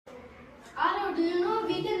do you know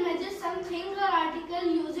we can measure something or article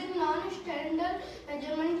using non-standard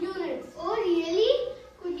measurement units? Oh really?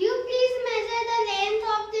 Could you please measure the length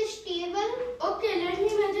of this table? Okay, let me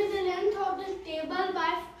measure the length of this table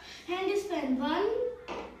by hand span. 1,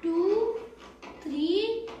 2,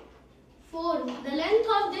 3, 4. The length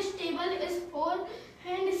of this table is 4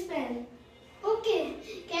 hand span. Okay,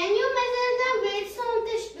 can you measure the width of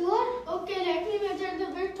this door? Okay, let me measure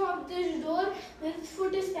the width of this door with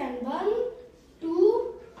foot span. 1,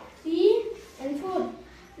 2, 3 and 4.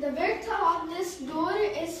 The width of this door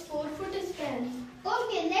is 4 foot span.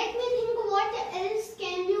 Okay, let me think what else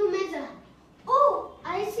can you measure? Oh,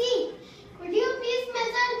 I see. Could you please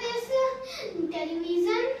measure this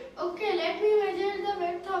television? Okay, let me measure the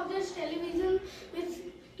width of this television with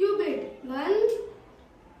cubit. 1,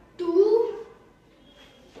 2,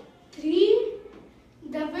 3.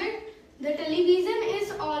 The television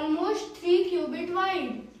is almost 3 cubit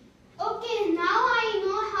wide. Okay,